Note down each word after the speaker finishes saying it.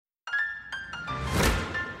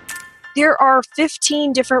there are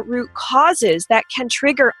 15 different root causes that can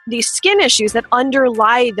trigger these skin issues that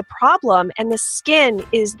underlie the problem. And the skin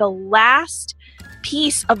is the last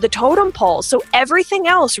piece of the totem pole. So everything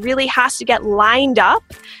else really has to get lined up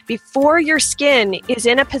before your skin is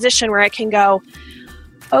in a position where it can go,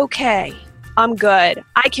 okay, I'm good.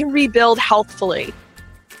 I can rebuild healthfully.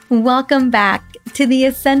 Welcome back to the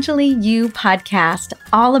Essentially You podcast,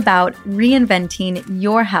 all about reinventing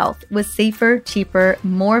your health with safer, cheaper,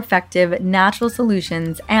 more effective natural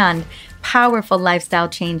solutions and powerful lifestyle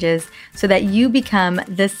changes so that you become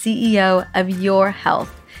the CEO of your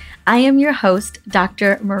health. I am your host,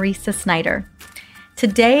 Dr. Marisa Snyder.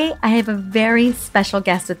 Today, I have a very special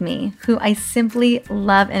guest with me who I simply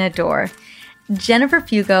love and adore. Jennifer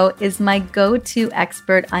Fugo is my go-to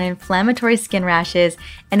expert on inflammatory skin rashes,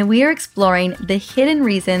 and we are exploring the hidden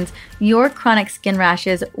reasons your chronic skin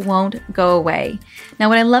rashes won't go away. Now,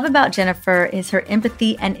 what I love about Jennifer is her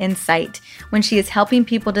empathy and insight when she is helping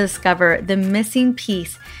people to discover the missing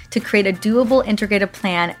piece to create a doable integrated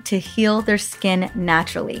plan to heal their skin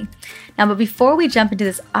naturally. Now, but before we jump into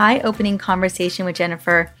this eye-opening conversation with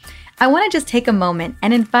Jennifer, I want to just take a moment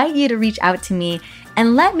and invite you to reach out to me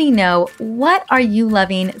and let me know, what are you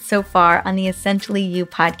loving so far on the Essentially You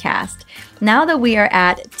podcast? Now that we are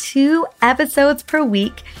at 2 episodes per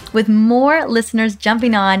week with more listeners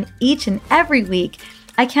jumping on each and every week,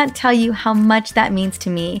 I can't tell you how much that means to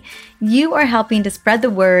me. You are helping to spread the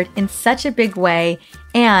word in such a big way,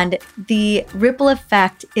 and the ripple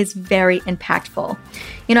effect is very impactful.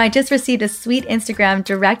 You know, I just received a sweet Instagram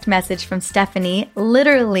direct message from Stephanie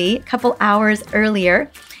literally a couple hours earlier,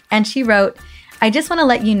 and she wrote, "I just want to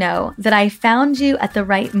let you know that I found you at the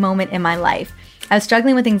right moment in my life. I was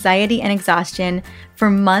struggling with anxiety and exhaustion for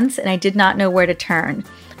months, and I did not know where to turn.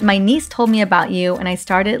 My niece told me about you, and I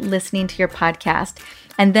started listening to your podcast.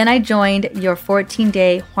 And then I joined your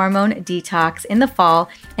 14-day hormone detox in the fall,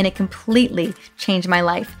 and it completely changed my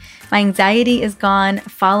life. My anxiety is gone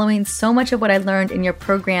following so much of what I learned in your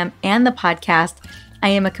program and the podcast. I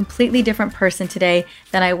am a completely different person today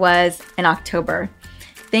than I was in October."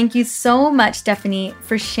 Thank you so much, Stephanie,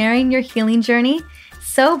 for sharing your healing journey.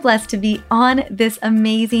 So blessed to be on this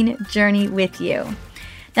amazing journey with you.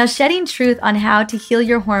 Now, shedding truth on how to heal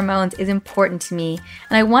your hormones is important to me,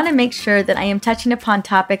 and I want to make sure that I am touching upon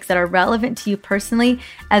topics that are relevant to you personally,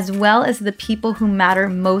 as well as the people who matter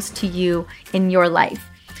most to you in your life.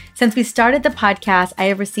 Since we started the podcast, I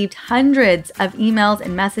have received hundreds of emails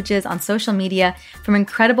and messages on social media from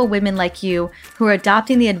incredible women like you who are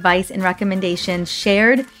adopting the advice and recommendations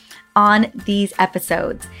shared on these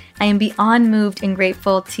episodes. I am beyond moved and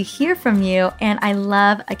grateful to hear from you, and I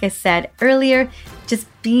love, like I said earlier, just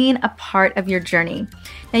being a part of your journey.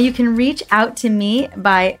 Now, you can reach out to me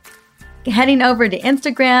by heading over to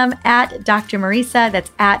Instagram at Dr. Marisa,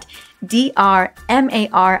 that's at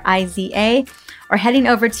DRMARIZA, or heading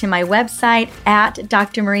over to my website at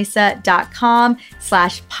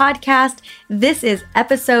drmarisa.com/podcast. This is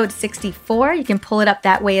episode 64. You can pull it up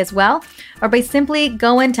that way as well, or by simply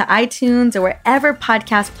going to iTunes or wherever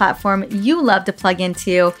podcast platform you love to plug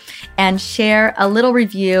into and share a little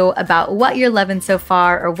review about what you're loving so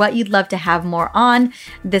far or what you'd love to have more on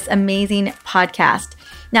this amazing podcast.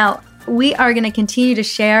 Now, we are going to continue to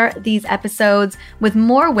share these episodes with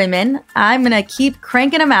more women. I'm going to keep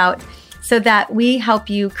cranking them out so that we help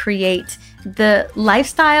you create the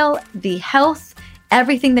lifestyle, the health,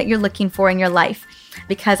 everything that you're looking for in your life.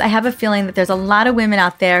 Because I have a feeling that there's a lot of women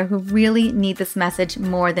out there who really need this message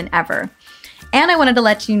more than ever. And I wanted to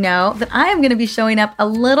let you know that I am going to be showing up a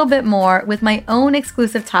little bit more with my own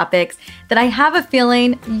exclusive topics that I have a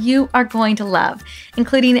feeling you are going to love,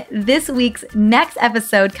 including this week's next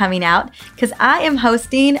episode coming out, because I am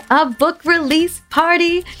hosting a book release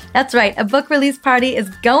party. That's right, a book release party is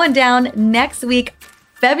going down next week,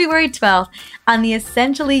 February 12th, on the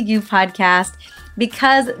Essentially You podcast,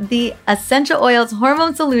 because the Essential Oils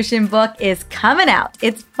Hormone Solution book is coming out.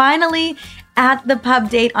 It's finally at the pub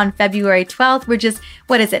date on February 12th. We're just,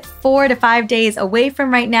 4 to 5 days away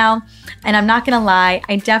from right now. And I'm not going to lie,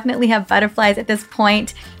 I definitely have butterflies at this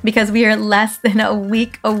point because we are less than a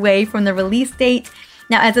week away from the release date.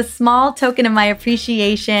 Now, as a small token of my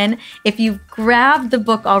appreciation, if you've grabbed the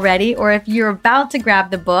book already, or if you're about to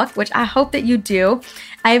grab the book, which I hope that you do,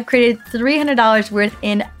 I have created $300 worth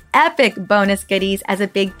in epic bonus goodies as a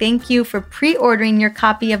big thank you for pre-ordering your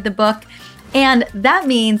copy of the book. And that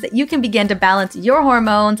means that you can begin to balance your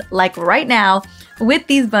hormones like right now with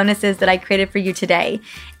these bonuses that I created for you today.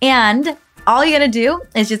 And all you gotta do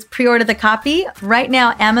is just pre-order the copy. Right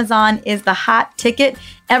now, Amazon is the hot ticket.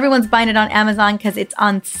 Everyone's buying it on Amazon because it's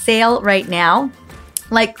on sale right now.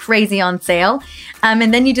 like crazy on sale.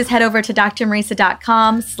 And then you just head over to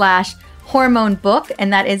drmariza.com/hormone book.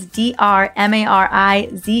 And that is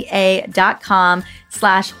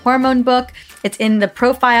drmariza.com/hormone book. It's in the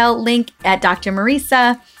profile link at Dr.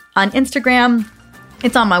 Mariza on Instagram.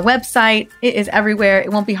 It's on my website. It is everywhere.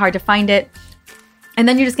 It won't be hard to find it. And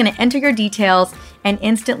then you're just going to enter your details and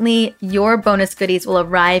instantly your bonus goodies will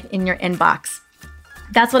arrive in your inbox.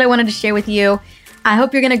 That's what I wanted to share with you. I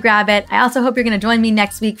hope you're going to grab it. I also hope you're going to join me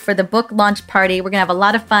next week for the book launch party. We're going to have a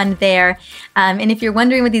lot of fun there. And if you're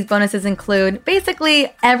wondering what these bonuses include,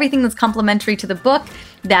 basically everything that's complementary to the book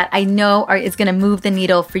that I know is going to move the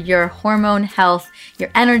needle for your hormone health,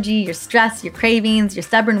 your energy, your stress, your cravings, your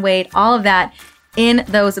stubborn weight, all of that in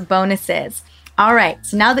those bonuses. All right,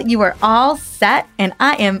 so now that you are all set and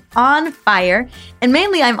I am on fire, and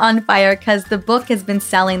mainly I'm on fire because the book has been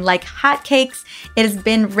selling like hotcakes. It has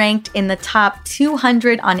been ranked in the top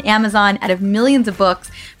 200 on Amazon out of millions of books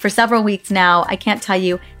for several weeks now. I can't tell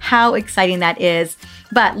you how exciting that is.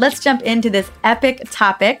 But let's jump into this epic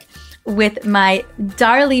topic with my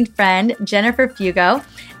darling friend, Jennifer Fugo.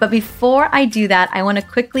 But before I do that, I want to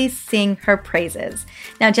quickly sing her praises.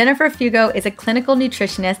 Now, Jennifer Fugo is a clinical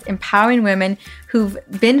nutritionist empowering women who've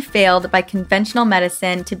been failed by conventional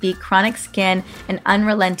medicine to beat chronic skin and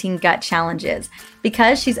unrelenting gut challenges.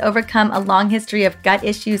 Because she's overcome a long history of gut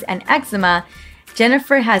issues and eczema,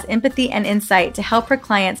 Jennifer has empathy and insight to help her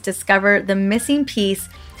clients discover the missing piece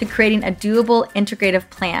to creating a doable integrative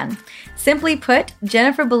plan. Simply put,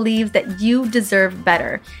 Jennifer believes that you deserve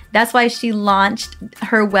better. That's why she launched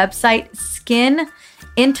her website,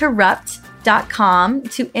 skininterrupt.com,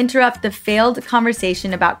 to interrupt the failed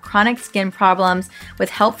conversation about chronic skin problems with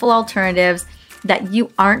helpful alternatives that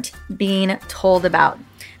you aren't being told about.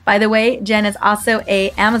 By the way, Jen is also an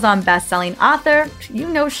Amazon best-selling author. You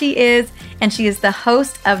know she is. And she is the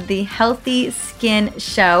host of the Healthy Skin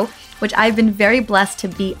Show, which I've been very blessed to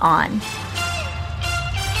be on.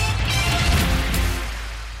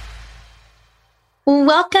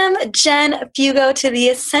 Welcome, Jen Fugo, to the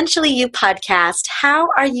Essentially You podcast. How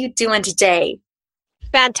are you doing today?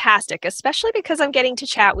 Fantastic, especially because I'm getting to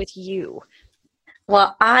chat with you.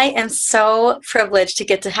 Well, I am so privileged to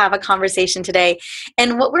get to have a conversation today.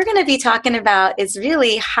 And what we're going to be talking about is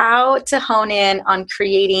really how to hone in on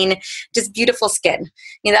creating just beautiful skin.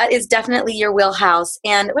 You know, that is definitely your wheelhouse.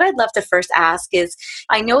 And what I'd love to first ask is,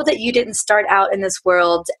 I know that you didn't start out in this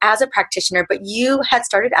world as a practitioner, but you had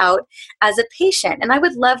started out as a patient. And I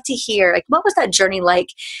would love to hear, like, what was that journey like?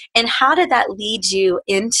 And how did that lead you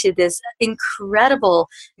into this incredible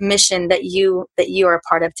mission that you are a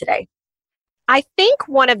part of today? I think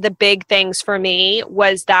one of the big things for me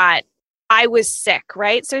was that I was sick,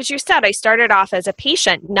 right? So as you said, I started off as a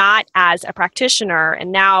patient, not as a practitioner.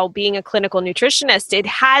 And now being a clinical nutritionist, it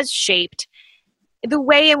has shaped the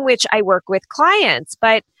way in which I work with clients.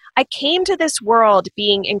 But I came to this world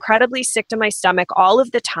being incredibly sick to my stomach all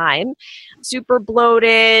of the time, super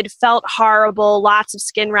bloated, felt horrible, lots of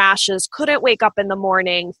skin rashes, couldn't wake up in the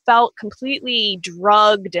morning, felt completely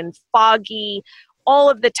drugged and foggy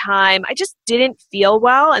all of the time. I just didn't feel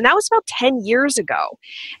well. And that was about 10 years ago.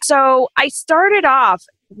 So I started off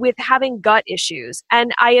with having gut issues.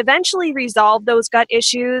 And I eventually resolved those gut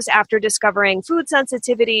issues after discovering food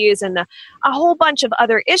sensitivities and a whole bunch of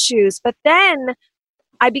other issues. But then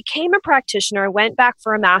I became a practitioner, went back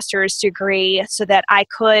for a master's degree so that I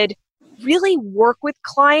could really work with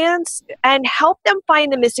clients and help them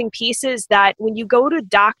find the missing pieces that when you go to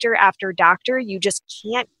doctor after doctor, you just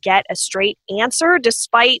can't get a straight answer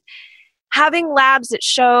despite having labs that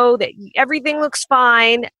show that everything looks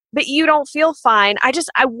fine, but you don't feel fine. I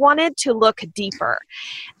wanted to look deeper.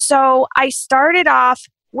 So I started off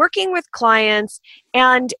working with clients,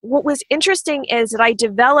 and what was interesting is that I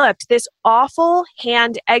developed this awful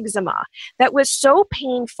hand eczema that was so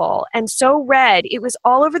painful and so red, it was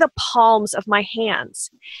all over the palms of my hands.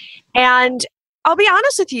 And I'll be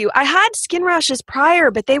honest with you, I had skin rashes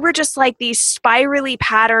prior, but they were just like these spirally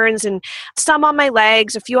patterns and some on my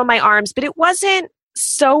legs, a few on my arms, but it wasn't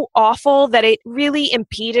so awful that it really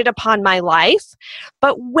impeded upon my life.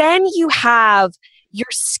 But when you have your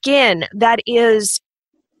skin that is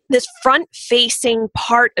this front-facing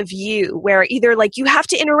part of you where either like you have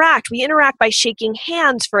to we interact by shaking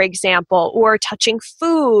hands, for example, or touching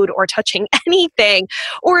food or touching anything,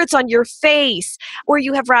 or it's on your face, or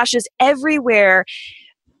you have rashes everywhere,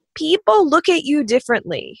 people look at you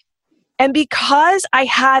differently. And because I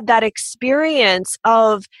had that experience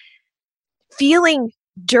of feeling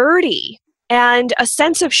dirty and a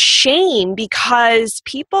sense of shame because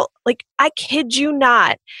people, like, I kid you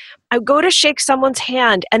not, I go to shake someone's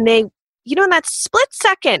hand and they in that split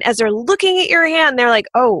second, as they're looking at your hand, they're like,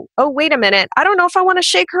 oh, wait a minute. I don't know if I want to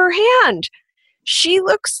shake her hand. She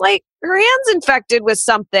looks like her hand's infected with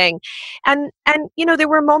something. And there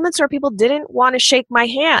were moments where people didn't want to shake my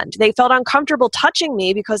hand. They felt uncomfortable touching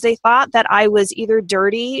me because they thought that I was either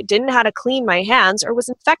dirty, didn't know how to clean my hands, or was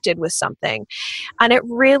infected with something. And it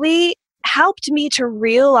really helped me to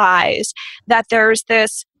realize that there's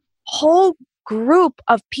this whole group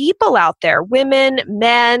of people out there, women,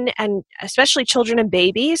 men, and especially children and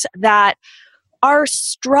babies, that are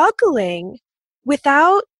struggling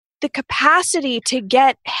without the capacity to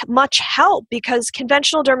get much help, because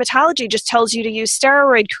conventional dermatology just tells you to use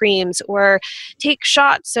steroid creams or take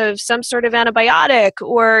shots of some sort of antibiotic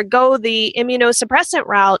or go the immunosuppressant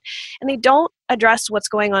route, and they don't address what's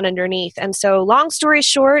going on underneath. And so, long story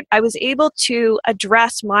short, I was able to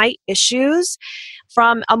address my issues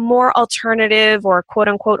from a more alternative or quote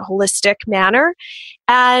unquote holistic manner.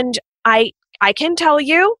 And I can tell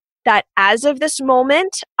you that as of this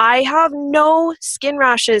moment, I have no skin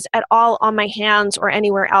rashes at all on my hands or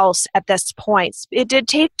anywhere else at this point. It did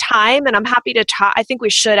take time, and I'm happy to talk. I think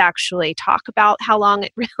we should actually talk about how long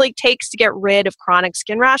it really takes to get rid of chronic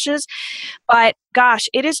skin rashes. But gosh,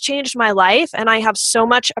 it has changed my life, and I have so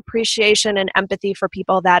much appreciation and empathy for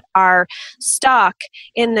people that are stuck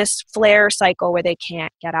in this flare cycle where they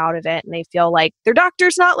can't get out of it, and they feel like their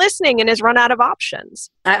doctor's not listening and has run out of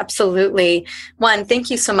options. Absolutely. One, thank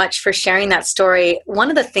you so much for sharing that story. One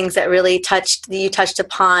of the things that really you touched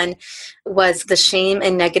upon was the shame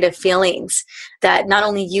and negative feelings that not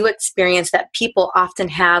only you experience, that people often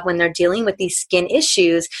have when they're dealing with these skin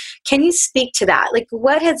issues. Can you speak to that? Like,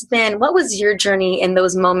 what was your journey in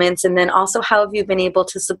those moments? And then also, how have you been able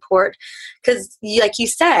to support? Because like you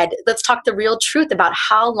said, let's talk the real truth about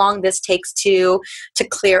how long this takes to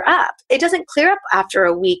clear up. It doesn't clear up after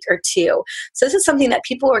a week or two. So this is something that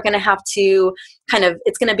people are going to have to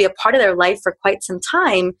it's going to be a part of their life for quite some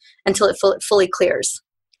time until it fully clears.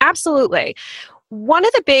 Absolutely. One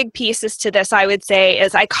of the big pieces to this, I would say,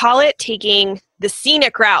 is I call it taking the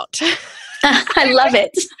scenic route. I love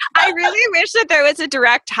it. I really wish that there was a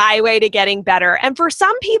direct highway to getting better. And for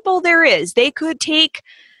some people, there is. They could take,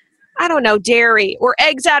 dairy or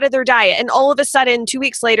eggs out of their diet, and all of a sudden, 2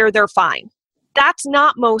 weeks later, they're fine. That's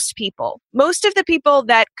not most people. Most of the people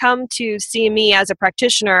that come to see me as a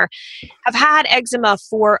practitioner have had eczema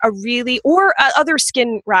or other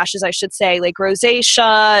skin rashes, I should say, like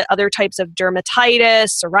rosacea, other types of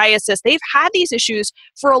dermatitis, psoriasis. They've had these issues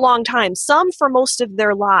for a long time, some for most of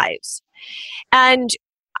their lives. And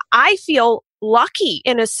I feel lucky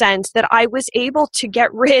in a sense that I was able to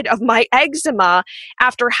get rid of my eczema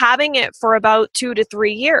after having it for about 2 to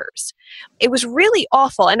 3 years. It was really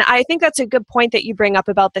awful. And I think that's a good point that you bring up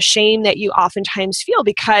about the shame that you oftentimes feel,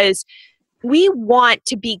 because we want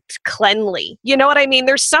to be cleanly. You know what I mean?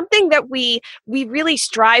 There's something that we really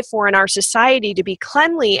strive for in our society, to be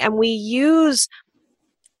cleanly, and we use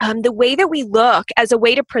the way that we look as a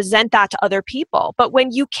way to present that to other people. But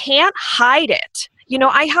when you can't hide it,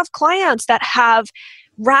 I have clients that have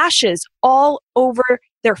rashes all over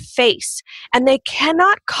their face, and they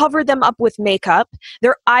cannot cover them up with makeup.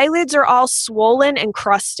 Their eyelids are all swollen and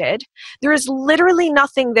crusted. There is literally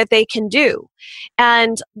nothing that they can do.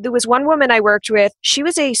 And there was one woman I worked with, she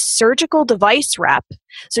was a surgical device rep.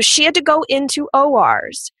 So she had to go into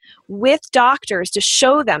ORs with doctors to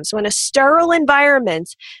show them, so in a sterile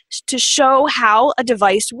environment, to show how a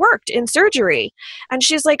device worked in surgery. And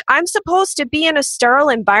she's like, I'm supposed to be in a sterile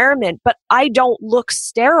environment, but I don't look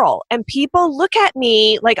sterile. And people look at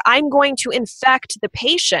me like I'm going to infect the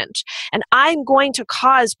patient and I'm going to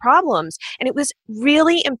cause problems. And it was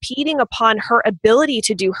really impeding upon her ability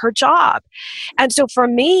to do her job. And so for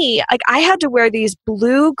me, I had to wear these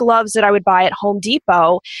blue gloves that I would buy at Home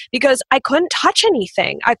Depot because I couldn't touch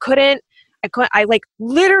anything. I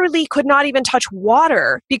literally could not even touch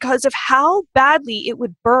water because of how badly it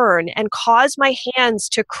would burn and cause my hands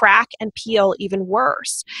to crack and peel even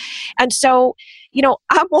worse. And so,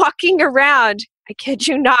 I'm walking around, I kid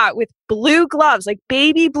you not, with blue gloves, like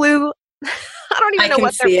baby blue. I don't even know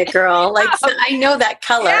what they're. I can see it, girl. I know that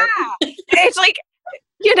color. Yeah. It's like,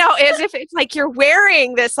 as if it's like you're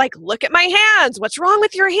wearing this, like, look at my hands. What's wrong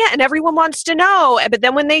with your hand? And everyone wants to know. But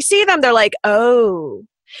then when they see them, they're like, oh,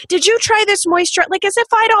 did you try this moisturizer? Like, as if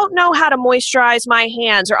I don't know how to moisturize my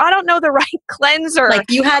hands, or I don't know the right cleanser.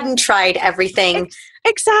 Like you hadn't tried everything.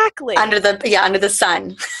 Exactly. Under the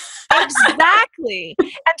sun. Exactly.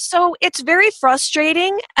 And so it's very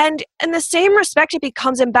frustrating. And in the same respect, it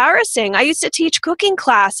becomes embarrassing. I used to teach cooking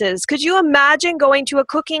classes. Could you imagine going to a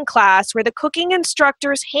cooking class where the cooking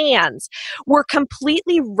instructor's hands were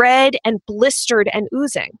completely red and blistered and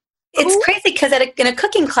oozing? It's crazy because in a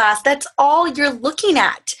cooking class, that's all you're looking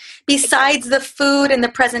at. Besides the food and the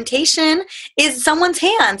presentation is someone's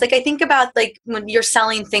hands. Like I think about like when you're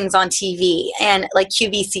selling things on TV and like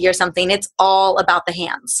QVC or something, it's all about the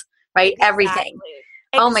hands, right? Exactly. Everything.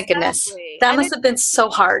 Oh my goodness. That must have been so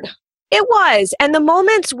hard. It was. And the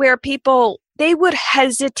moments where people, they would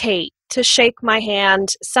hesitate to shake my hand.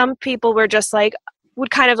 Some people were just like,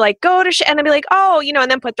 would kind of like go to, and I'd be like, oh,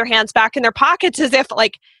 and then put their hands back in their pockets as if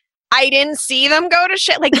like, I didn't see them go to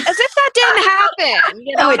shit, like as if that didn't happen.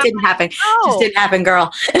 No, it didn't happen. Oh. Just didn't happen,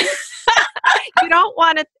 girl. You don't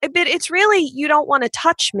want to, but it's really, you don't want to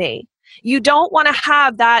touch me. You don't want to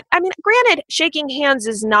have that. I mean, granted, shaking hands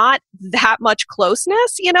is not that much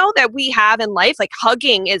closeness, that we have in life. Like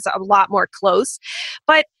hugging is a lot more close.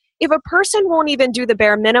 But if a person won't even do the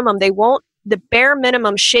bare minimum, they won't the bare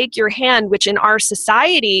minimum shake your hand, which in our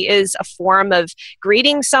society is a form of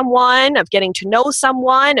greeting someone, of getting to know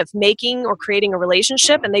someone, of making or creating a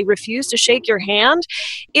relationship, and they refuse to shake your hand,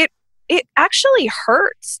 it actually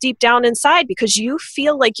hurts deep down inside because you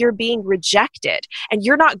feel like you're being rejected and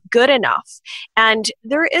you're not good enough. And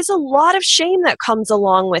there is a lot of shame that comes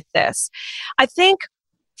along with this. I think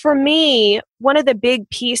for me, one of the big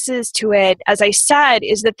pieces to it, as I said,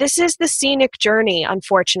 is that this is the scenic journey,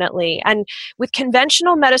 unfortunately. And with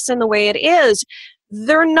conventional medicine the way it is,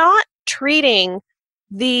 they're not treating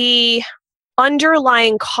the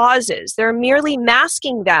underlying causes. They're merely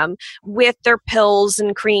masking them with their pills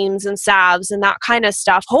and creams and salves and that kind of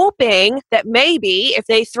stuff, hoping that maybe if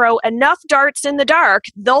they throw enough darts in the dark,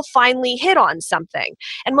 they'll finally hit on something.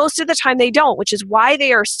 And most of the time they don't, which is why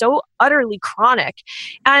they are so utterly chronic.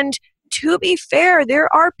 And to be fair,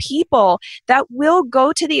 there are people that will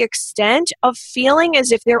go to the extent of feeling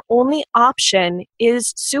as if their only option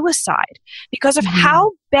is suicide because of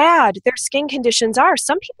how bad their skin conditions are.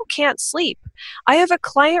 Some people can't sleep. I have a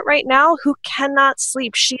client right now who cannot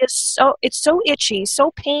sleep. It's so itchy,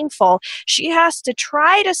 so painful. She has to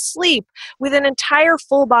try to sleep with an entire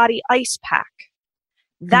full body ice pack.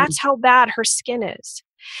 That's how bad her skin is.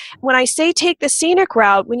 When I say take the scenic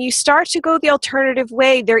route, when you start to go the alternative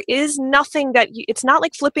way, there is nothing it's not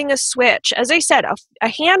like flipping a switch. As I said, a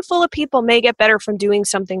handful of people may get better from doing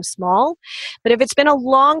something small, but if it's been a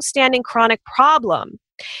long-standing chronic problem,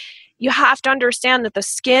 you have to understand that the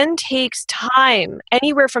skin takes time,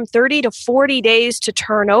 anywhere from 30 to 40 days to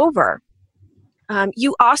turn over.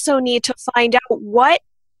 You also need to find out what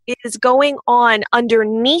is going on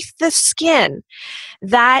underneath the skin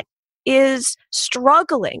that is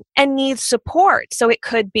struggling and needs support. So it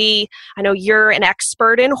could be, I know you're an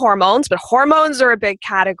expert in hormones, but hormones are a big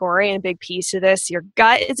category and a big piece of this. Your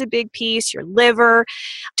gut is a big piece, your liver,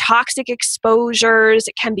 toxic exposures,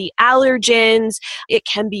 it can be allergens, it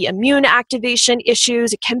can be immune activation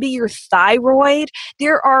issues, it can be your thyroid.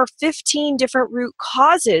 There are 15 different root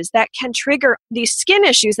causes that can trigger these skin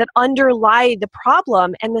issues that underlie the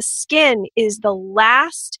problem, and the skin is the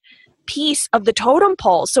last piece of the totem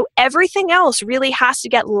pole. So everything else really has to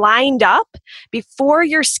get lined up before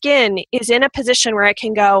your skin is in a position where it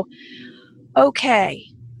can go, okay,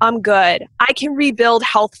 I'm good. I can rebuild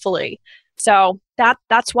healthfully. So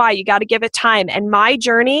that's why you got to give it time. And my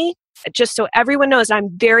journey, just so everyone knows, I'm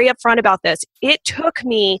very upfront about this, it took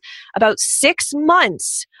me about 6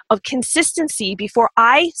 months of consistency before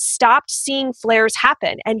I stopped seeing flares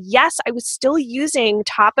happen. And yes, I was still using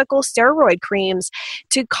topical steroid creams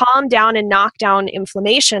to calm down and knock down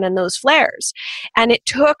inflammation and those flares. And it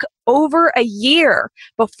took over a year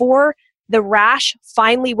before the rash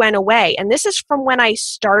finally went away. And this is from when I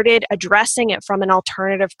started addressing it from an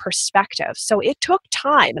alternative perspective. So it took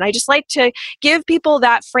time. And I just like to give people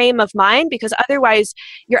that frame of mind, because otherwise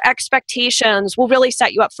your expectations will really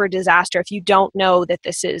set you up for disaster if you don't know that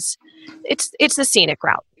it's the scenic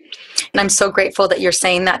route. And I'm so grateful that you're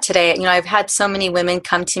saying that today. I've had so many women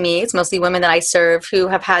come to me, it's mostly women that I serve, who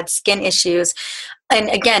have had skin issues. And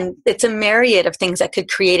again, it's a myriad of things that could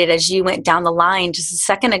create it, as you went down the line just a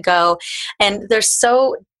second ago. And they're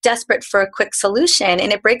so desperate for a quick solution.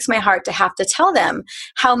 And it breaks my heart to have to tell them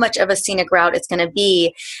how much of a scenic route it's going to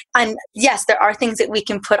be. And yes, there are things that we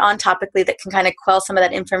can put on topically that can kind of quell some of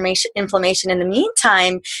that inflammation in the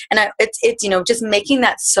meantime. And it's just making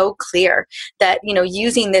that so clear that,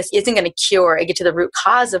 using this isn't going to cure or get to the root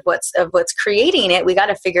cause of what's creating it. We got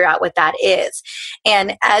to figure out what that is.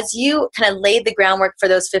 And as you kind of laid the groundwork for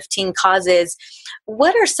those 15 causes,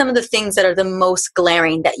 what are some of the things that are the most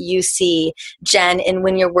glaring that you see, Jen, and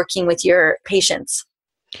when you're working with your patients?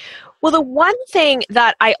 Well, the one thing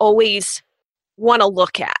that I always want to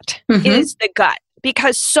look at is the gut,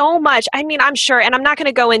 because so much, I mean, I'm sure, and I'm not going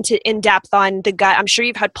to go into in depth on the gut. I'm sure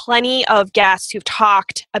you've had plenty of guests who've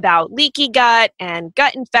talked about leaky gut and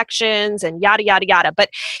gut infections and yada, yada, yada. But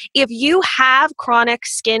if you have chronic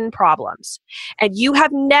skin problems and you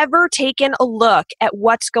have never taken a look at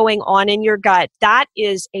what's going on in your gut, that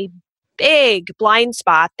is a big blind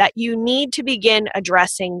spot that you need to begin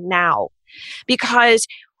addressing now, because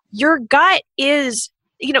your gut is,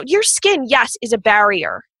 your skin, yes, is a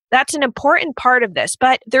barrier. That's an important part of this,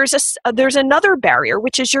 but there's another barrier,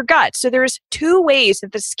 which is your gut. So there's two ways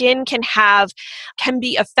that the skin can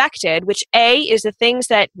be affected, which A is the things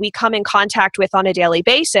that we come in contact with on a daily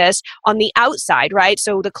basis on the outside, right?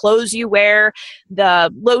 So the clothes you wear,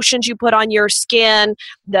 the lotions you put on your skin,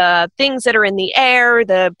 the things that are in the air,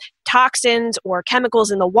 the toxins or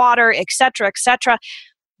chemicals in the water, et cetera, et cetera.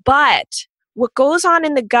 But what goes on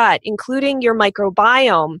in the gut, including your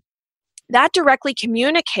microbiome, that directly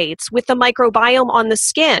communicates with the microbiome on the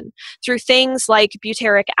skin through things like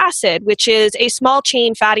butyric acid, which is a small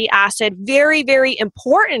chain fatty acid, very, very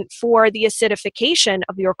important for the acidification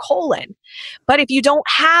of your colon. But if you don't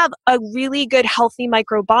have a really good, healthy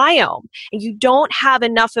microbiome and you don't have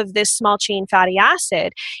enough of this small chain fatty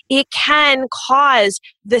acid, it can cause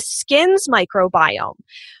the skin's microbiome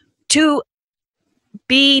to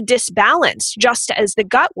be disbalanced, just as the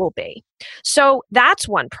gut will be. So that's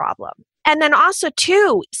one problem. And then also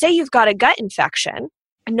too, say you've got a gut infection.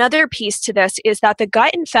 Another piece to this is that the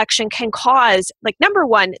gut infection can cause, like, number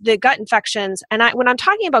one, the gut infections, and when I'm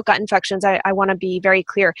talking about gut infections, I want to be very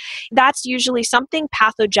clear. That's usually something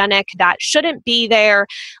pathogenic that shouldn't be there,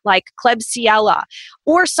 like Klebsiella.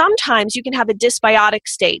 Or sometimes you can have a dysbiotic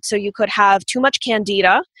state. So you could have too much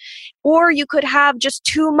candida, or you could have just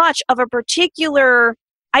too much of a particular,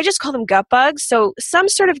 I just call them gut bugs. So some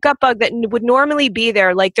sort of gut bug that would normally be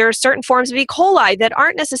there, like there are certain forms of E. coli that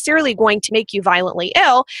aren't necessarily going to make you violently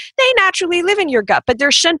ill. They naturally live in your gut, but there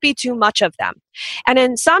shouldn't be too much of them. And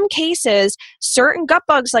in some cases, certain gut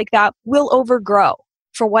bugs like that will overgrow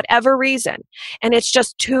for whatever reason. And it's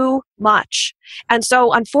just too much. And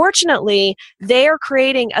so unfortunately, they are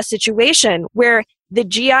creating a situation where the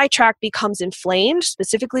GI tract becomes inflamed,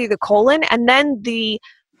 specifically the colon, and then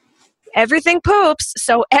everything poops.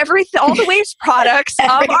 So all the waste products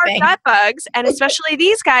of our gut bugs, and especially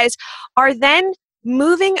these guys, are then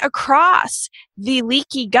moving across the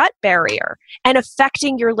leaky gut barrier and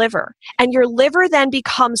affecting your liver. And your liver then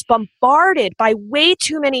becomes bombarded by way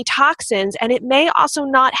too many toxins, and it may also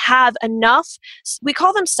not have enough, we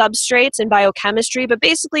call them substrates in biochemistry, but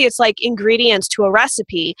basically it's like ingredients to a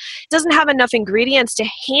recipe. It doesn't have enough ingredients to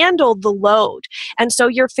handle the load. And so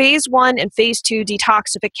your phase 1 and phase 2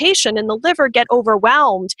 detoxification in the liver get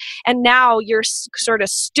overwhelmed, and now you're sort of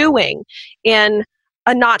stewing in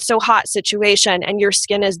a not so hot situation, and your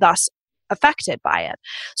skin is thus affected by it.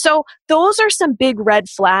 So those are some big red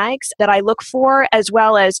flags that I look for, as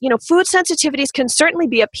well as, food sensitivities can certainly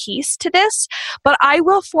be a piece to this, but I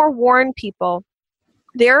will forewarn people,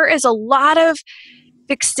 there is a lot of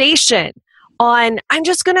fixation on, I'm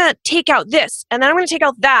just going to take out this, and then I'm going to take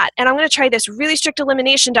out that, and I'm going to try this really strict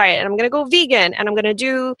elimination diet, and I'm going to go vegan, and I'm going to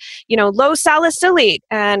do, low salicylate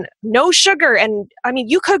and no sugar. And I mean,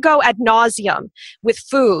 you could go ad nauseum with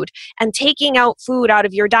food and taking out food out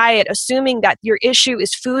of your diet, assuming that your issue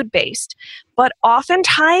is food-based. But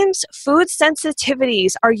oftentimes, food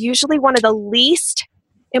sensitivities are usually one of the least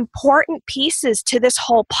important pieces to this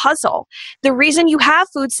whole puzzle. The reason you have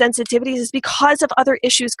food sensitivities is because of other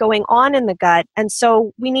issues going on in the gut. And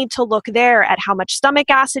so we need to look there at how much stomach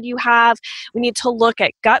acid you have. We need to look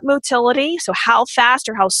at gut motility, so how fast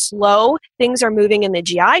or how slow things are moving in the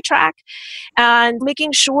GI tract, and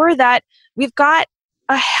making sure that we've got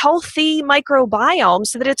a healthy microbiome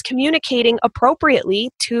so that it's communicating appropriately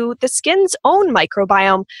to the skin's own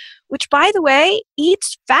microbiome, which, by the way,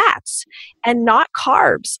 eats fats and not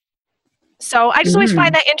carbs. So I just always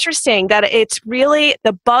find that interesting, that it's really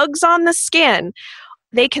the bugs on the skin,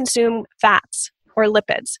 they consume fats or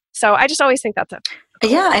lipids. So I just always think that's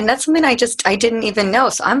Yeah, and that's something I didn't even know.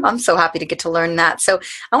 So I'm so happy to get to learn that. So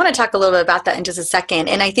I want to talk a little bit about that in just a second.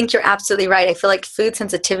 And I think you're absolutely right. I feel like food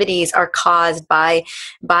sensitivities are caused by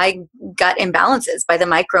gut imbalances, by the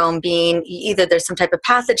microbiome being either there's some type of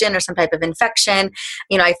pathogen or some type of infection.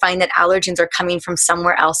 I find that allergens are coming from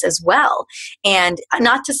somewhere else as well. And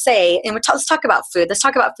not to say, and let's talk about food. Let's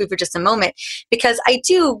talk about food for just a moment, because I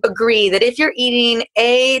do agree that if you're eating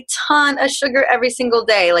a ton of sugar every single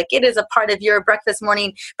day, like it is a part of your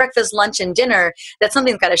morning, breakfast, lunch, and dinner, that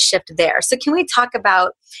something's got to shift there. So can we talk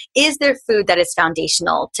about, is there food that is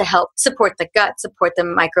foundational to help support the gut, support the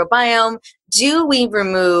microbiome, do we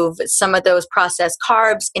remove some of those processed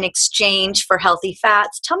carbs in exchange for healthy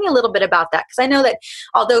fats? Tell me a little bit about that, because I know that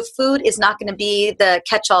although food is not going to be the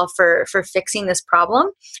catch-all for fixing this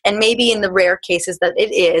problem, and maybe in the rare cases that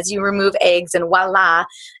it is, you remove eggs and voila,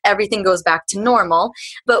 everything goes back to normal.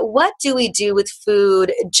 But what do we do with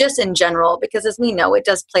food just in general? Because as we know, it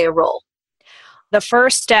does play a role. The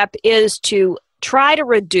first step is to try to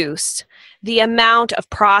reduce the amount of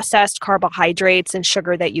processed carbohydrates and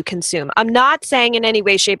sugar that you consume. I'm not saying in any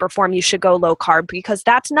way, shape, or form you should go low carb, because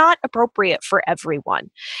that's not appropriate for everyone.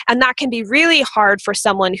 And that can be really hard for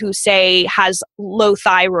someone who, say, has low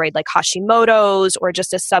thyroid, like Hashimoto's, or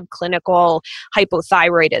just a subclinical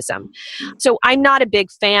hypothyroidism. So I'm not a big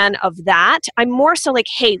fan of that. I'm more so like,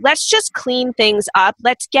 hey, let's just clean things up.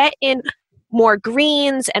 Let's get in more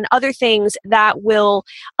greens and other things that will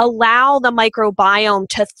allow the microbiome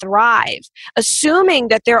to thrive, assuming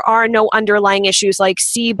that there are no underlying issues like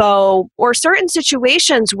SIBO or certain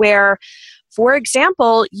situations where, for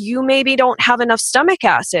example, you maybe don't have enough stomach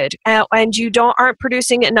acid and you aren't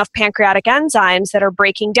producing enough pancreatic enzymes that are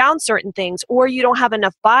breaking down certain things, or you don't have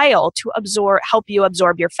enough bile to help you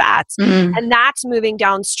absorb your fats. And that's moving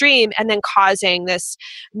downstream and then causing this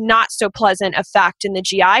not so pleasant effect in the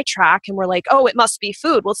GI tract. And we're like, oh, it must be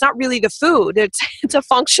food. Well, it's not really the food. It's a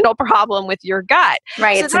functional problem with your gut.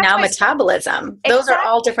 Right. So it's now metabolism. Exactly. Those are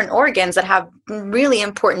all different organs that have really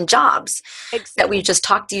important jobs that you just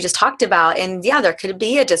talked about. And yeah, there could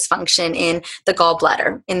be a dysfunction in the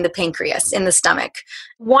gallbladder, in the pancreas, in the stomach.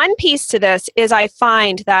 One piece to this is I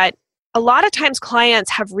find that a lot of times clients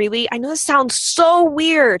have really, I know this sounds so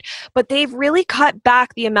weird, but they've really cut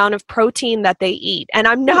back the amount of protein that they eat. And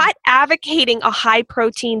I'm not advocating a high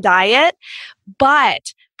protein diet,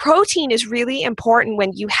 but protein is really important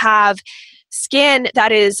when you have skin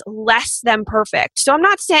that is less than perfect. So I'm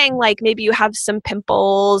not saying like maybe you have some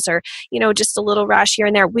pimples or, just a little rash here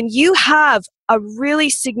and there. When you have a really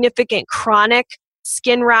significant chronic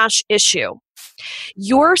skin rash issue,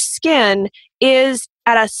 your skin is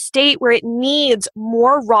at a state where it needs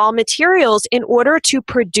more raw materials in order to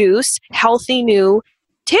produce healthy new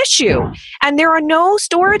tissue. And there are no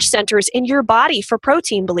storage centers in your body for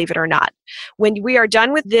protein, believe it or not. When we are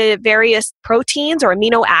done with the various proteins or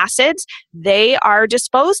amino acids, they are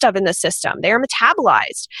disposed of in the system. They are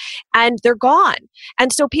metabolized and they're gone.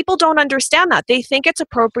 And so people don't understand that. They think it's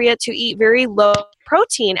appropriate to eat very low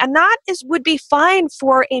protein, and that would be fine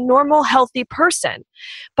for a normal, healthy person.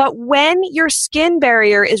 But when your skin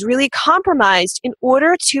barrier is really compromised, in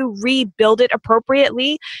order to rebuild it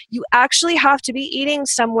appropriately, you actually have to be eating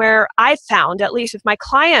somewhere, I've found, at least with my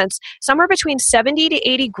clients, somewhere between 70 to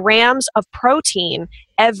 80 grams of protein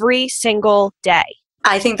every single day.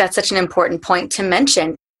 I think that's such an important point to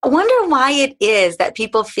mention. I wonder why it is that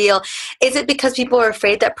people feel, is it because people are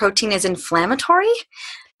afraid that protein is inflammatory?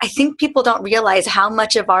 I think people don't realize how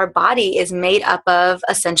much of our body is made up of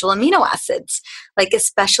essential amino acids, like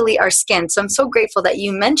especially our skin. So I'm so grateful that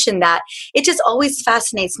you mentioned that. It just always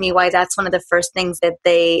fascinates me why that's one of the first things that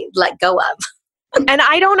they let go of. And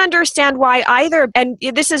I don't understand why either. And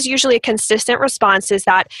this is usually a consistent response, is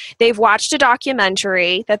that they've watched a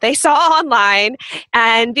documentary that they saw online,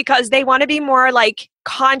 and because they want to be more like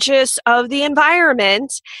conscious of the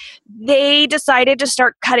environment, they decided to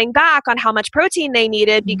start cutting back on how much protein they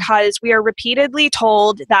needed, because we are repeatedly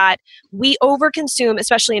told that we overconsume,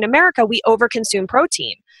 especially in America, we overconsume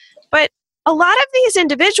protein. But a lot of these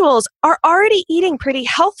individuals are already eating pretty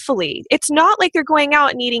healthfully. It's not like they're going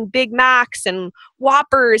out and eating Big Macs and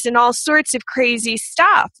Whoppers and all sorts of crazy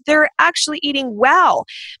stuff. They're actually eating well,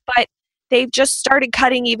 but they've just started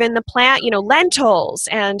cutting even the plant, lentils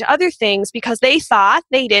and other things, because they thought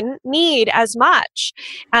they didn't need as much.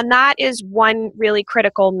 And that is one really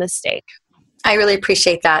critical mistake. I really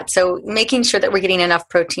appreciate that. So making sure that we're getting enough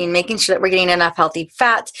protein, making sure that we're getting enough healthy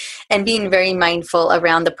fat, and being very mindful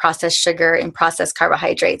around the processed sugar and processed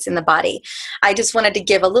carbohydrates in the body. I just wanted to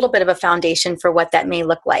give a little bit of a foundation for what that may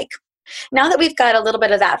look like. Now that we've got a little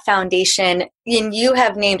bit of that foundation, and you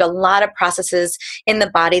have named a lot of processes in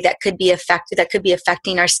the body that could be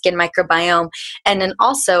affecting our skin microbiome, and then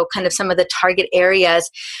also kind of some of the target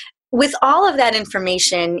areas. With all of that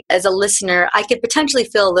information, as a listener, I could potentially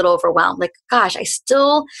feel a little overwhelmed. Like, gosh, I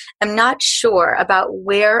still am not sure about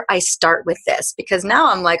where I start with this, because now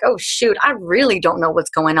I'm like, oh, shoot, I really don't know what's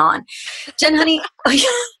going on. Jen, honey, how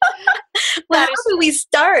do we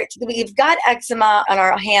start? We've got eczema on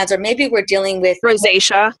our hands, or maybe we're dealing with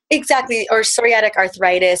rosacea. Exactly, or psoriatic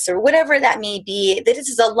arthritis, or whatever that may be. This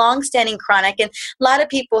is a long-standing chronic, and a lot of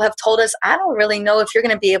people have told us, I don't really know if you're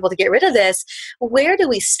going to be able to get rid of this. Where do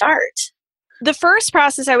we start? The first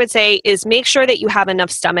process I would say is make sure that you have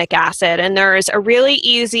enough stomach acid. And there's a really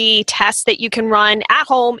easy test that you can run at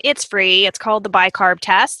home. It's free. It's called the bicarb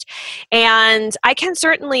test. And I can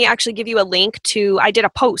certainly actually give you a link to, I did a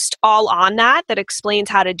post all on that explains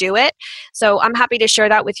how to do it. So I'm happy to share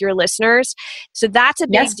that with your listeners. So that's a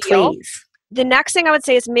big deal. Please. The next thing I would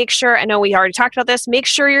say is make sure, I know we already talked about this, make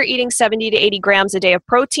sure you're eating 70 to 80 grams a day of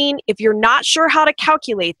protein. If you're not sure how to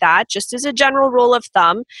calculate that, just as a general rule of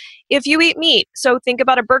thumb, if you eat meat, so think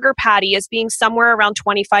about a burger patty as being somewhere around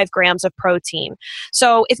 25 grams of protein.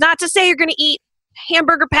 So it's not to say you're going to eat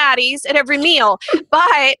hamburger patties at every meal,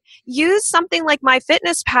 but use something like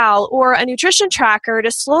MyFitnessPal or a nutrition tracker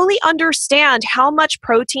to slowly understand how much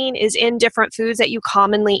protein is in different foods that you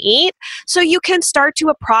commonly eat so you can start to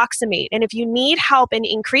approximate. And if you need help in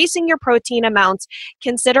increasing your protein amounts,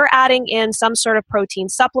 consider adding in some sort of protein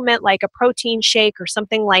supplement like a protein shake or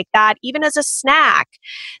something like that, even as a snack,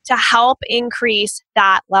 to help increase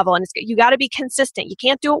that level. And you got to be consistent. You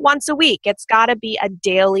can't do it once a week. It's got to be a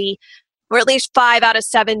daily or at least 5 out of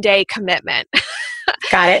 7 day commitment.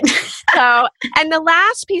 Got it. So, and the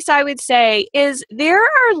last piece I would say is there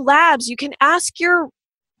are labs you can ask your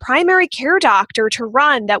primary care doctor to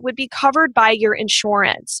run that would be covered by your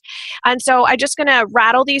insurance. And so I'm just going to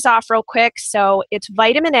rattle these off real quick. So it's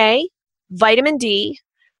vitamin A, vitamin D,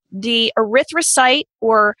 the erythrocyte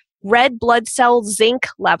or red blood cell zinc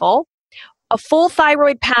level, a full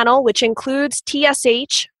thyroid panel, which includes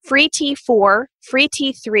TSH, free T4, free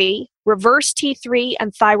T3, reverse T3,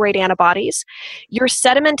 and thyroid antibodies, your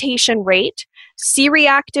sedimentation rate,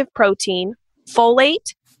 C-reactive protein,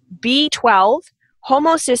 folate, B12,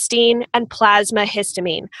 homocysteine, and plasma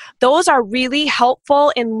histamine. Those are really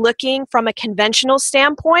helpful in looking from a conventional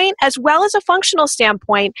standpoint as well as a functional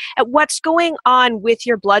standpoint at what's going on with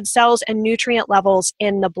your blood cells and nutrient levels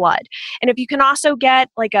in the blood. And if you can also get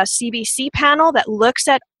like a CBC panel that looks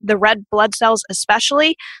at the red blood cells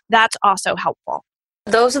especially, that's also helpful.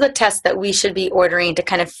 Those are the tests that we should be ordering to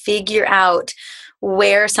kind of figure out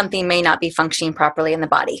where something may not be functioning properly in the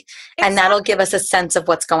body. Exactly. And that'll give us a sense of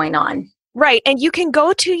what's going on. Right. And you can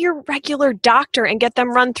go to your regular doctor and get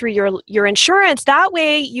them run through your insurance. That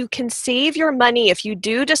way you can save your money. If you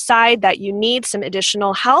do decide that you need some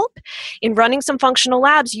additional help in running some functional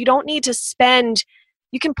labs, you don't need to spend,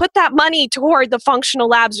 you can put that money toward the functional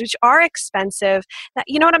labs, which are expensive.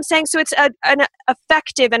 You know what I'm saying? So it's an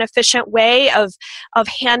effective and efficient way of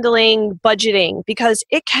handling budgeting, because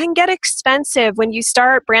it can get expensive when you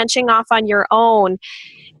start branching off on your own.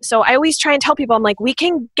 So I always try and tell people, I'm like, we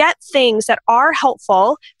can get things that are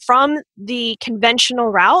helpful from the conventional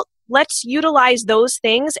route. Let's utilize those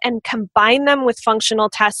things and combine them with functional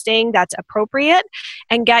testing that's appropriate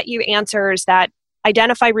and get you answers that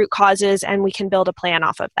identify root causes, and we can build a plan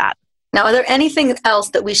off of that. Now, are there anything else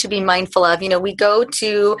that we should be mindful of? You know, we go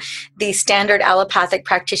to the standard allopathic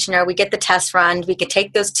practitioner, we get the test run, we can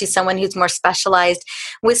take those to someone who's more specialized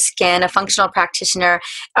with skin, a functional practitioner.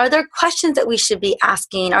 Are there questions that we should be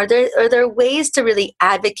asking? Are there ways to really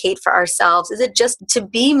advocate for ourselves? Is it just to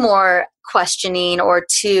be more questioning or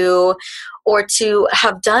to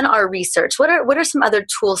have done our research? What are some other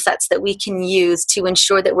tool sets that we can use to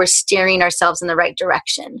ensure that we're steering ourselves in the right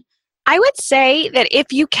direction? I would say that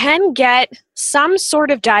if you can get some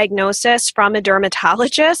sort of diagnosis from a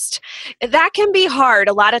dermatologist, that can be hard.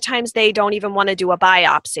 A lot of times they don't even want to do a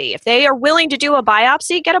biopsy. If they are willing to do a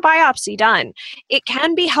biopsy, get a biopsy done. It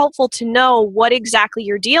can be helpful to know what exactly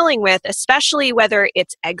you're dealing with, especially whether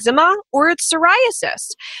it's eczema or it's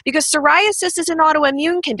psoriasis, because psoriasis is an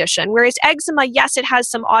autoimmune condition, whereas eczema, yes, it has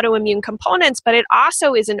some autoimmune components, but it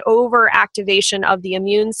also is an overactivation of the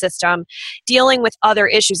immune system dealing with other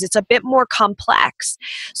issues. It's a bit more complex.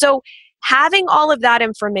 So having all of that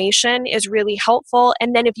information is really helpful.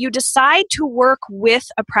 And then if you decide to work with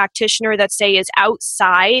a practitioner that, say, is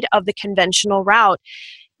outside of the conventional route,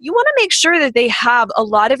 you want to make sure that they have a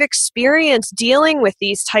lot of experience dealing with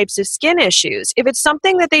these types of skin issues. If it's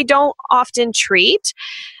something that they don't often treat,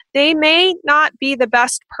 they may not be the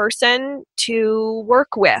best person to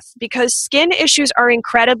work with, because skin issues are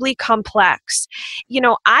incredibly complex. You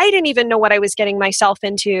know, I didn't even know what I was getting myself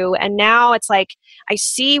into, and now it's like I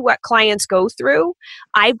see what clients go through.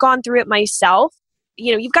 I've gone through it myself.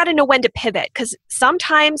 You know, you've got to know when to pivot, because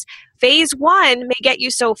sometimes phase one may get you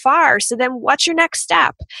so far. So then what's your next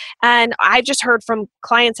step? And I've just heard from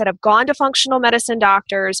clients that have gone to functional medicine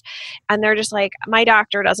doctors, and they're just like, my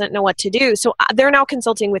doctor doesn't know what to do. So they're now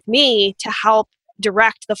consulting with me to help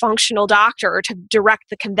direct the functional doctor or to direct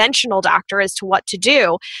the conventional doctor as to what to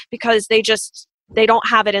do, because they don't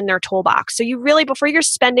have it in their toolbox. So you really, before you're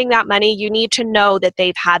spending that money, you need to know that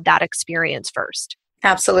they've had that experience first.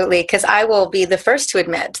 Absolutely, because I will be the first to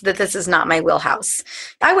admit that this is not my wheelhouse.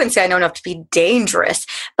 I wouldn't say I know enough to be dangerous,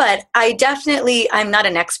 but I'm not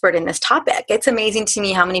an expert in this topic. It's amazing to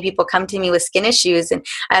me how many people come to me with skin issues, and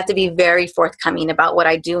I have to be very forthcoming about what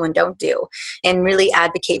I do and don't do, and really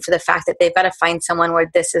advocate for the fact that they've got to find someone where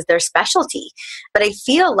this is their specialty. But I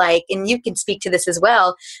feel like, and you can speak to this as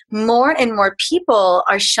well, more and more people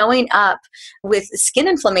are showing up with skin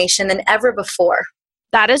inflammation than ever before.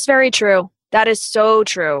 That is very true. That is so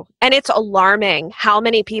true. And it's alarming how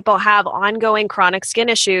many people have ongoing chronic skin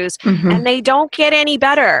issues and they don't get any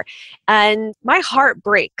better. And my heart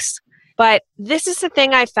breaks. But this is the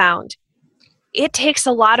thing I found. It takes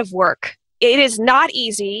a lot of work. It is not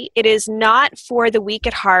easy. It is not for the weak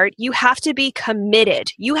at heart. You have to be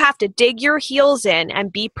committed. You have to dig your heels in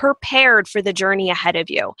and be prepared for the journey ahead of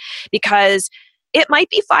you, because it might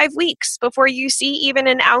be 5 weeks before you see even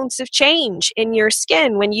an ounce of change in your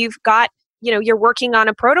skin when you've got, you're working on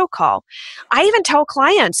a protocol. I even tell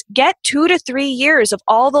clients, get 2 to 3 years of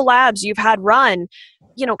all the labs you've had run,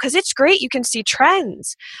 because it's great. You can see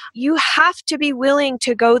trends. You have to be willing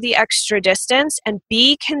to go the extra distance and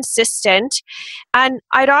be consistent. And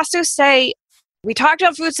I'd also say, we talked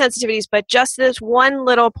about food sensitivities, but just this one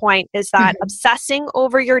little point is that obsessing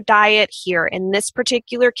over your diet here in this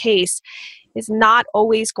particular case is not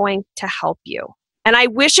always going to help you. And I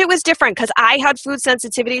wish it was different, because I had food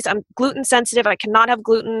sensitivities. I'm gluten sensitive. I cannot have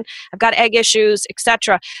gluten. I've got egg issues,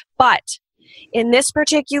 etc. But in this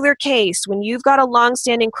particular case, when you've got a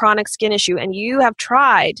long-standing chronic skin issue and you have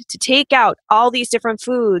tried to take out all these different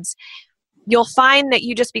foods, you'll find that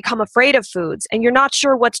you just become afraid of foods and you're not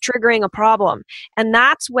sure what's triggering a problem. And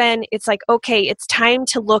that's when it's like, okay, it's time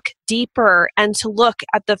to look deeper and to look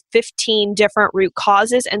at the 15 different root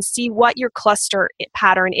causes and see what your cluster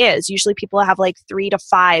pattern is. Usually people have like 3 to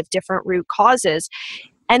 5 different root causes,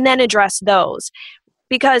 and then address those.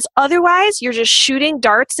 Because otherwise, you're just shooting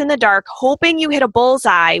darts in the dark, hoping you hit a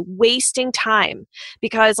bullseye, wasting time.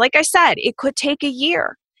 Because like I said, it could take a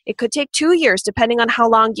year. It could take 2 years, depending on how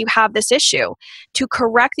long you have this issue, to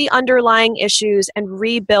correct the underlying issues and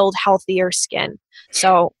rebuild healthier skin.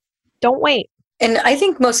 So don't wait. And I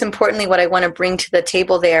think most importantly, what I want to bring to the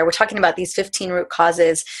table there, we're talking about these 15 root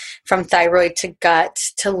causes, from thyroid to gut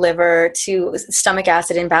to liver to stomach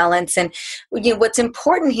acid imbalance. And what's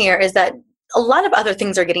important here is that a lot of other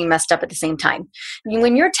things are getting messed up at the same time.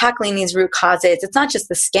 When you're tackling these root causes, it's not just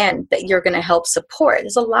the skin that you're going to help support.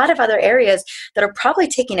 There's a lot of other areas that are probably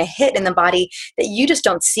taking a hit in the body that you just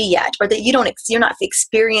don't see yet, or that you're not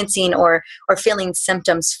experiencing or feeling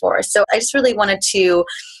symptoms for. So I just really wanted to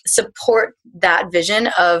support that vision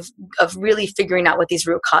of really figuring out what these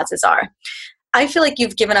root causes are. I feel like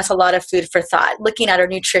you've given us a lot of food for thought, looking at our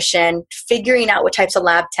nutrition, figuring out what types of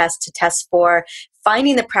lab tests to test for,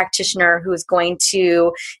 finding the practitioner who is going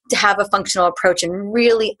to have a functional approach and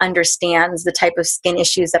really understands the type of skin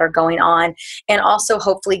issues that are going on, and also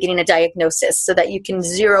hopefully getting a diagnosis so that you can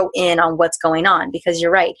zero in on what's going on. Because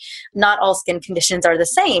you're right, not all skin conditions are the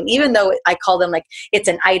same, even though I call them like it's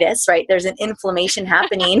an itis, right? There's an inflammation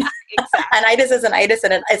happening. An itis is an itis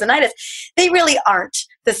and is an itis. They really aren't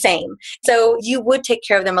the same. So you would take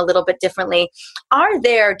care of them a little bit differently. Are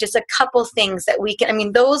there just a couple things that we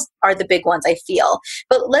can, those are the big ones, I feel.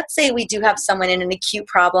 But let's say we do have someone in an acute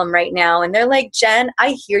problem right now and they're like, Jen,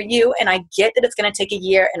 I hear you and I get that it's going to take a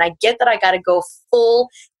year and I get that I got to go full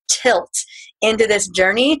tilt into this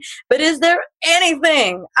journey. But is there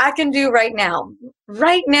anything I can do right now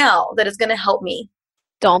that is going to help me?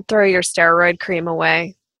 Don't throw your steroid cream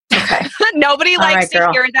away. Okay. Nobody likes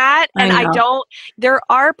to hear that. And I don't. There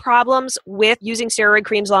are problems with using steroid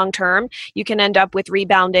creams long term. You can end up with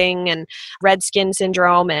rebounding and red skin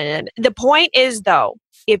syndrome. And the point is, though,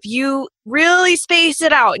 if you really space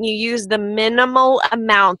it out and you use the minimal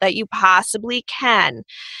amount that you possibly can,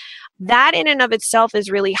 that in and of itself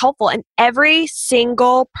is really helpful. And every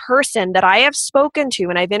single person that I have spoken to,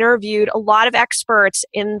 and I've interviewed a lot of experts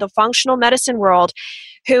in the functional medicine world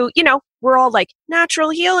who, we're all like,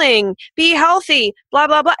 natural healing, be healthy, blah,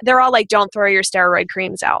 blah, blah. They're all like, don't throw your steroid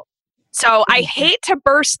creams out. So I hate to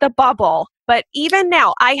burst the bubble, but even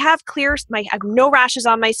now I have I have no rashes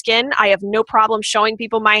on my skin. I have no problem showing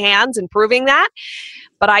people my hands and proving that,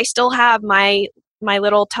 but I still have my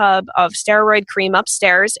little tub of steroid cream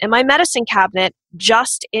upstairs in my medicine cabinet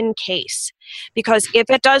just in case. Because if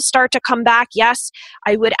it does start to come back, yes,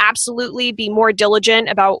 I would absolutely be more diligent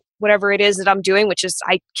about whatever it is that I'm doing, which is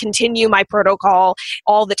I continue my protocol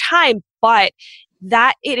all the time. But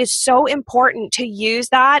that it is so important to use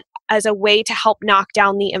that as a way to help knock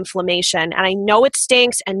down the inflammation. And I know it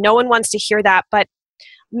stinks and no one wants to hear that, but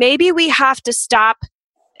maybe we have to stop,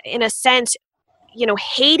 in a sense,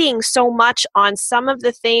 hating so much on some of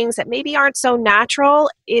the things that maybe aren't so natural,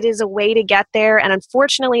 it is a way to get there. And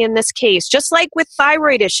unfortunately, in this case, just like with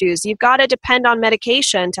thyroid issues, you've got to depend on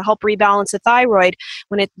medication to help rebalance the thyroid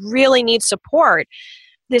when it really needs support.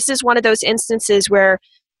 This is one of those instances where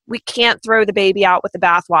we can't throw the baby out with the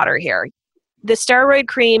bathwater here. The steroid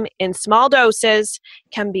cream in small doses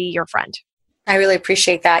can be your friend. I really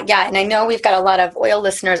appreciate that. Yeah. And I know we've got a lot of oil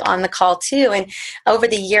listeners on the call too. And over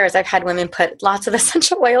the years, I've had women put lots of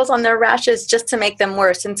essential oils on their rashes just to make them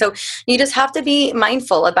worse. And so you just have to be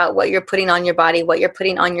mindful about what you're putting on your body, what you're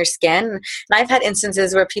putting on your skin. And I've had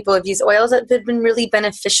instances where people have used oils that have been really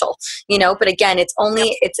beneficial, but again,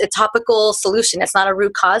 it's a topical solution. It's not a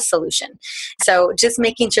root cause solution. So just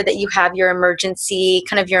making sure that you have your emergency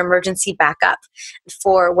backup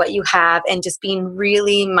for what you have, and just being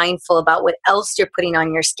really mindful about what else you're putting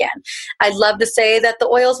on your skin. I'd love to say that the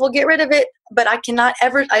oils will get rid of it, but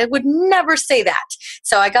I would never say that.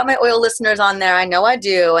 So I got my oil listeners on there. I know I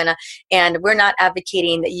do. And we're not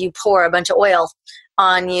advocating that you pour a bunch of oil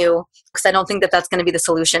on you, because I don't think that that's going to be the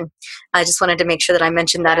solution. I just wanted to make sure that I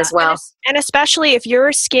mentioned that as well. And especially if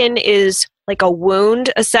your skin is like a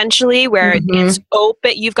wound, essentially, where it's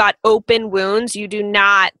open, you've got open wounds, you do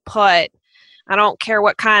not put, I don't care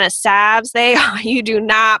what kind of salves they are, you do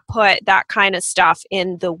not put that kind of stuff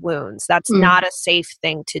in the wounds. That's not a safe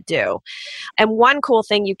thing to do. And one cool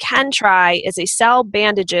thing you can try is they sell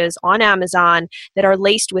bandages on Amazon that are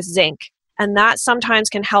laced with zinc. And that sometimes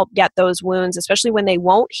can help get those wounds, especially when they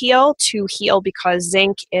won't heal, to heal, because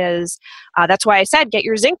zinc is, that's why I said get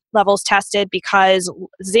your zinc levels tested, because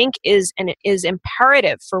zinc is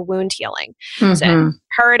imperative for wound healing. It's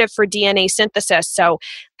imperative for DNA synthesis. So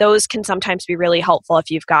those can sometimes be really helpful if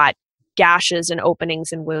you've got gashes and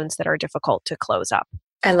openings and wounds that are difficult to close up.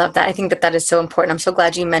 I love that. I think that is so important. I'm so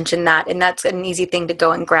glad you mentioned that. And that's an easy thing to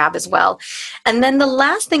go and grab as well. And then the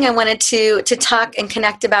last thing I wanted to talk and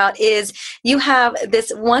connect about is you have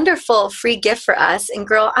this wonderful free gift for us. And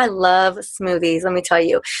girl, I love smoothies, let me tell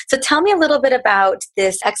you. So tell me a little bit about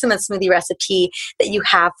this eczema smoothie recipe that you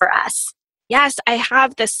have for us. Yes, I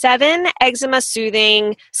have the 7 eczema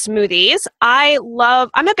soothing smoothies.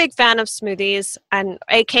 I'm a big fan of smoothies, and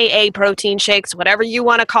AKA protein shakes, whatever you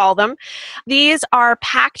want to call them. These are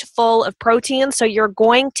packed full of protein, so you're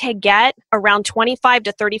going to get around 25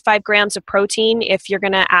 to 35 grams of protein if you're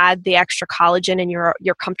going to add the extra collagen and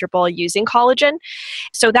you're comfortable using collagen.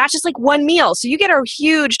 So that's just like one meal. So you get a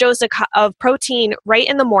huge dose of protein right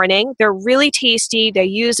in the morning. They're really tasty. They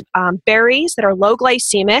use berries that are low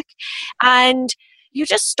glycemic. And you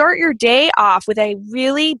just start your day off with a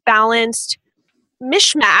really balanced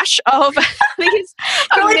mishmash of these.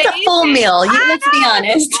 It's a full meal. Let's be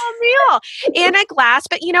honest. Full meal in a glass.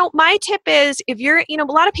 But my tip is, if you're, a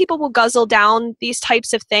lot of people will guzzle down these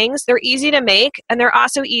types of things. They're easy to make, and they're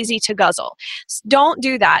also easy to guzzle. Don't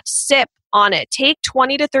do that. Sip on it. Take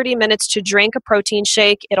 20 to 30 minutes to drink a protein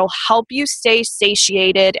shake. It'll help you stay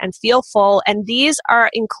satiated and feel full. And these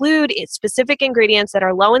include specific ingredients that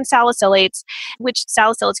are low in salicylates, which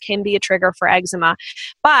salicylates can be a trigger for eczema.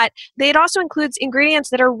 But it also includes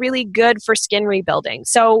ingredients that are really good for skin rebuilding.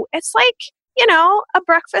 So it's like, a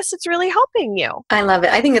breakfast, it's really helping you. I love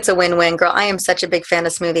it. I think it's a win-win, girl. I am such a big fan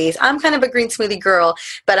of smoothies. I'm kind of a green smoothie girl,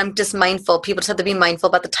 but I'm just mindful. People just have to be mindful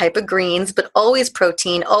about the type of greens, but always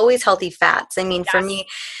protein, always healthy fats. I mean, For me,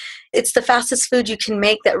 it's the fastest food you can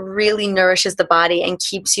make that really nourishes the body and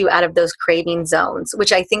keeps you out of those craving zones,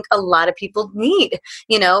 which I think a lot of people need.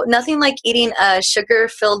 Nothing like eating a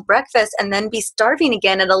sugar-filled breakfast and then be starving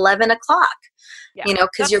again at 11 o'clock. Yeah,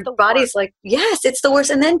 because your body's like, yes, it's the worst.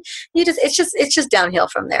 And then it's just downhill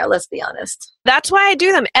from there. Let's be honest. That's why I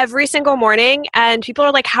do them every single morning. And people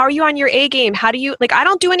are like, how are you on your A game? How do you, I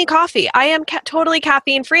don't do any coffee. I am totally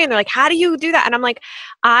caffeine free. And they're like, how do you do that? And I'm like,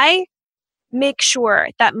 I make sure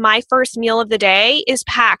that my first meal of the day is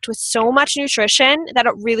packed with so much nutrition that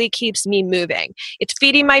it really keeps me moving. It's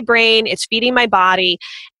feeding my brain. It's feeding my body.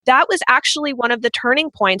 That was actually one of the turning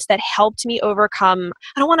points that helped me overcome.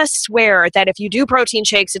 I don't want to swear that if you do protein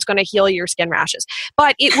shakes, it's going to heal your skin rashes,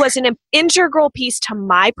 but it was an integral piece to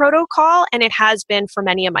my protocol, and it has been for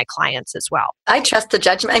many of my clients as well. I trust the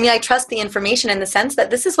judgment. I trust the information in the sense that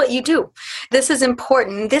this is what you do. This is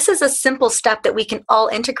important. This is a simple step that we can all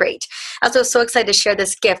integrate. I was so excited to share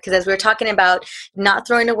this gift, because as we were talking about not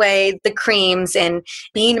throwing away the creams and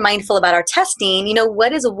being mindful about our testing,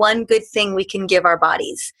 what is one good thing we can give our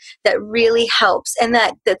bodies that really helps and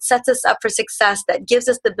that sets us up for success, that gives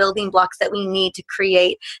us the building blocks that we need to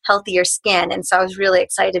create healthier skin? And so I was really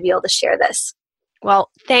excited to be able to share this. Well,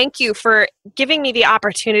 thank you for giving me the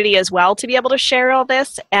opportunity as well to be able to share all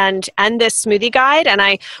this and this smoothie guide. And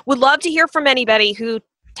I would love to hear from anybody who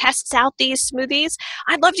tests out these smoothies.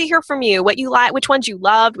 I'd love to hear from you, what you like, which ones you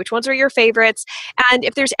loved, which ones are your favorites. And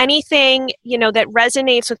if there's anything, that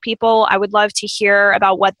resonates with people, I would love to hear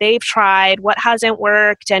about what they've tried, what hasn't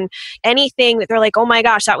worked, and anything that they're like, oh my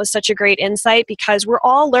gosh, that was such a great insight, because we're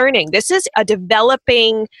all learning. This is a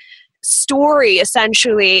developing story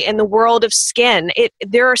essentially in the world of skin.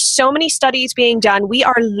 There are so many studies being done. We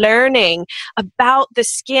are learning about the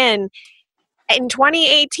skin in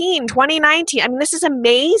 2018, 2019. I mean, this is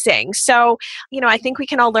amazing. So, I think we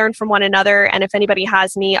can all learn from one another. And if anybody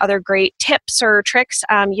has any other great tips or tricks,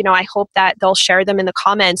 I hope that they'll share them in the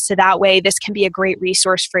comments. So that way this can be a great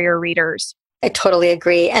resource for your readers. I totally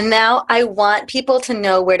agree. And now I want people to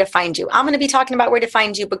know where to find you. I'm going to be talking about where to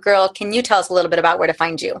find you, but girl, can you tell us a little bit about where to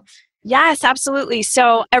find you? Yes, absolutely.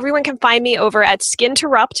 So everyone can find me over at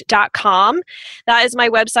skinterrupt.com. That is my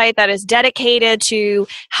website that is dedicated to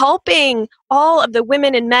helping all of the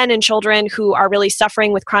women and men and children who are really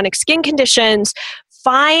suffering with chronic skin conditions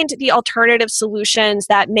find the alternative solutions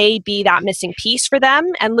that may be that missing piece for them,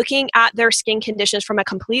 and looking at their skin conditions from a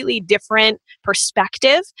completely different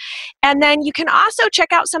perspective. And then you can also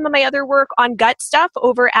check out some of my other work on gut stuff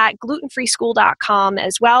over at glutenfreeschool.com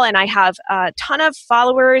as well. And I have a ton of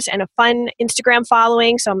followers and a fun Instagram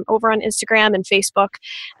following. So I'm over on Instagram and Facebook.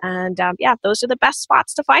 And those are the best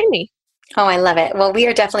spots to find me. Oh, I love it. Well, we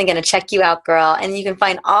are definitely going to check you out, girl. And you can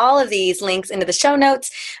find all of these links into the show notes.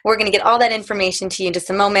 We're going to get all that information to you in just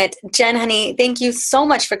a moment. Jen, honey, thank you so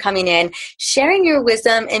much for coming in, sharing your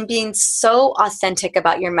wisdom, and being so authentic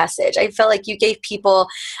about your message. I felt like you gave people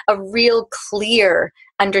a real clear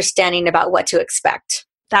understanding about what to expect.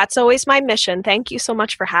 That's always my mission. Thank you so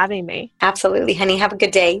much for having me. Absolutely, honey. Have a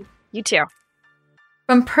good day. You too.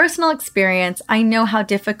 From personal experience, I know how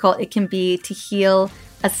difficult it can be to heal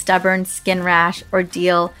a stubborn skin rash or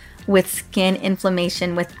deal with skin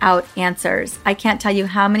inflammation without answers. I can't tell you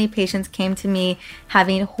how many patients came to me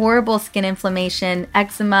having horrible skin inflammation,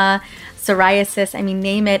 eczema, psoriasis,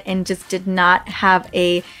 name it, and just did not have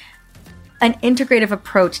an integrative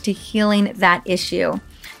approach to healing that issue.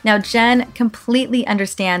 Now, Jen completely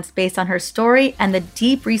understands, based on her story and the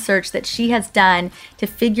deep research that she has done, to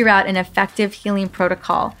figure out an effective healing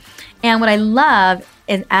protocol. And what I love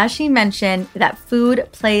is, as she mentioned, that food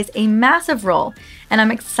plays a massive role. And I'm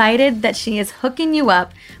excited that she is hooking you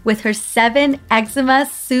up with her 7 eczema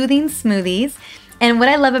soothing smoothies. And what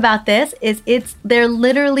I love about this is they're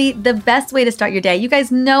literally the best way to start your day. You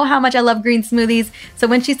guys know how much I love green smoothies. So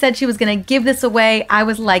when she said she was going to give this away, I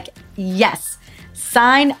was like, yes,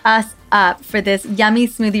 sign us up for this yummy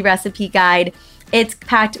smoothie recipe guide. It's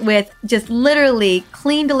packed with just literally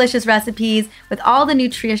clean, delicious recipes with all the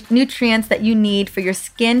nutrients that you need for your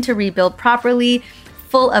skin to rebuild properly,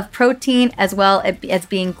 full of protein, as well as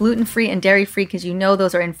being gluten-free and dairy-free, because you know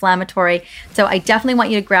those are inflammatory. So I definitely want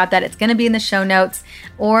you to grab that. It's going to be in the show notes,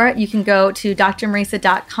 or you can go to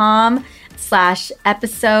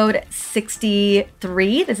drmarisa.com/episode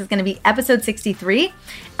 63. This is going to be episode 63.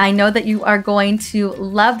 I know that you are going to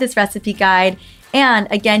love this recipe guide. And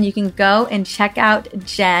again, you can go and check out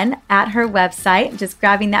Jen at her website. Just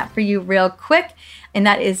grabbing that for you real quick. And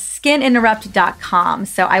that is skininterrupt.com.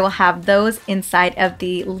 So I will have those inside of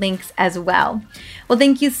the links as well. Well,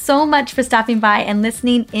 thank you so much for stopping by and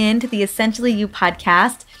listening in to the Essentially You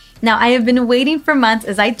podcast. Now, I have been waiting for months,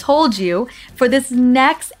 as I told you, for this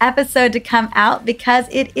next episode to come out, because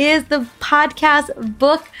it is the podcast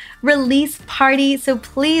book release party. So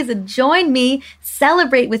please join me,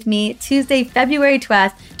 celebrate with me Tuesday, February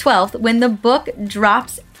 12th, when the book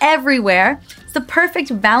drops everywhere. It's the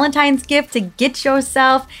perfect Valentine's gift to treat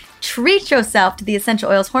yourself to the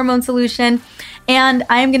Essential Oils Hormone Solution. And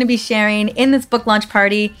I am going to be sharing in this book launch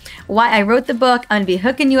party why I wrote the book. I'm going to be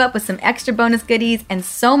hooking you up with some extra bonus goodies and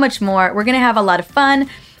so much more. We're going to have a lot of fun.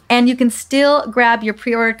 And you can still grab your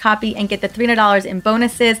pre-ordered copy and get the $300 in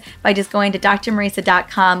bonuses by just going to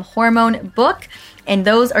drmarisa.com hormone book. And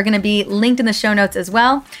those are going to be linked in the show notes as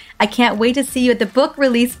well. I can't wait to see you at the book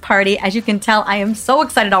release party. As you can tell, I am so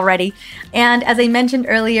excited already. And as I mentioned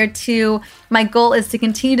earlier too, my goal is to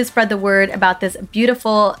continue to spread the word about this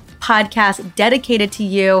beautiful podcast dedicated to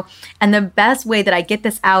you. And the best way that I get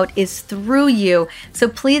this out is through you. So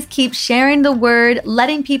please keep sharing the word,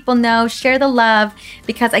 letting people know, share the love,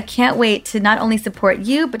 because I can't wait to not only support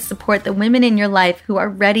you, but support the women in your life who are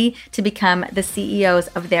ready to become the CEOs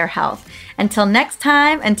of their health. Until next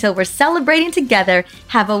time, until we're celebrating together,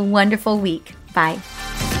 have a wonderful week. Bye.